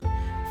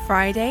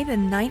Friday, the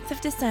 9th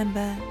of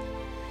December.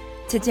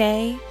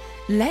 Today,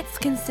 let's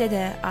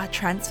consider our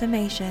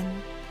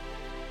transformation.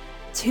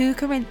 2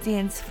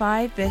 Corinthians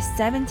 5 verse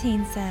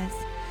 17 says,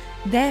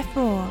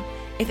 "Therefore,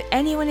 if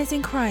anyone is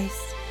in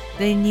Christ,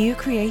 the new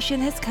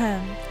creation has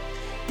come.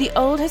 The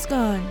old has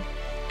gone,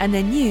 and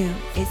the new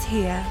is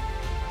here."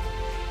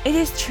 It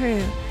is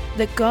true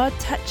that God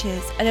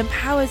touches and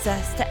empowers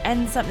us to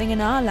end something in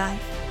our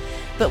life,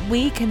 but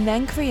we can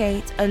then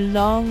create a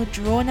long,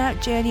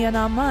 drawn-out journey on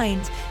our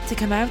mind to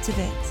come out of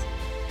it.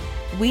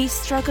 We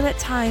struggle at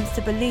times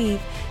to believe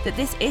that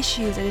this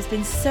issue that has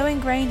been so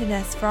ingrained in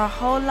us for our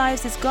whole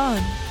lives is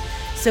gone,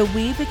 so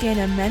we begin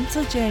a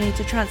mental journey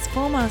to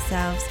transform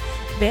ourselves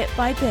bit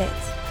by bit,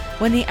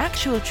 when the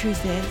actual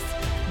truth is,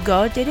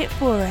 God did it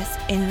for us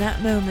in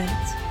that moment.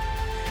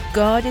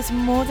 God is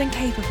more than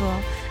capable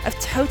of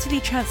totally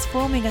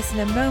transforming us in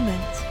a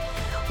moment,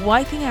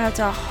 wiping out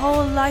our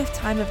whole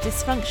lifetime of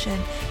dysfunction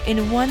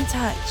in one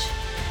touch,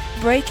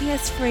 breaking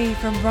us free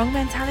from wrong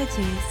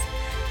mentalities,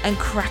 and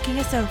cracking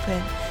us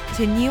open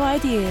to new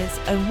ideas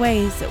and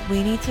ways that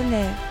we need to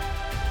live.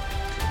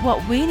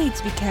 What we need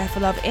to be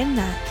careful of in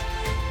that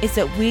is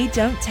that we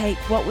don't take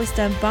what was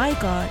done by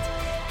God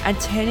and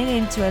turn it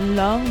into a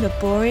long,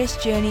 laborious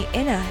journey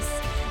in us,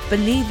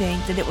 believing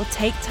that it will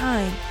take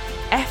time,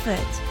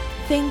 effort,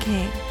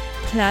 thinking,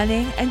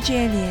 planning, and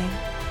journeying,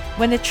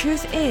 when the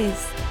truth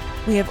is,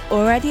 we have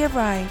already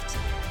arrived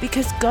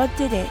because God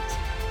did it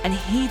and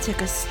He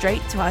took us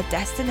straight to our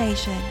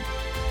destination.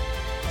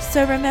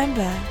 So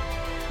remember,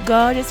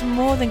 God is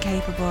more than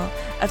capable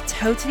of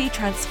totally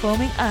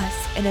transforming us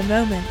in a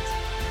moment.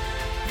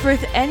 For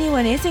if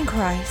anyone is in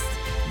Christ,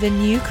 the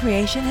new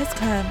creation has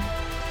come.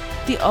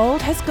 The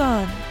old has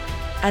gone,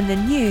 and the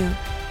new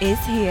is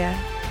here.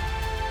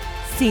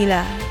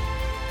 Selah.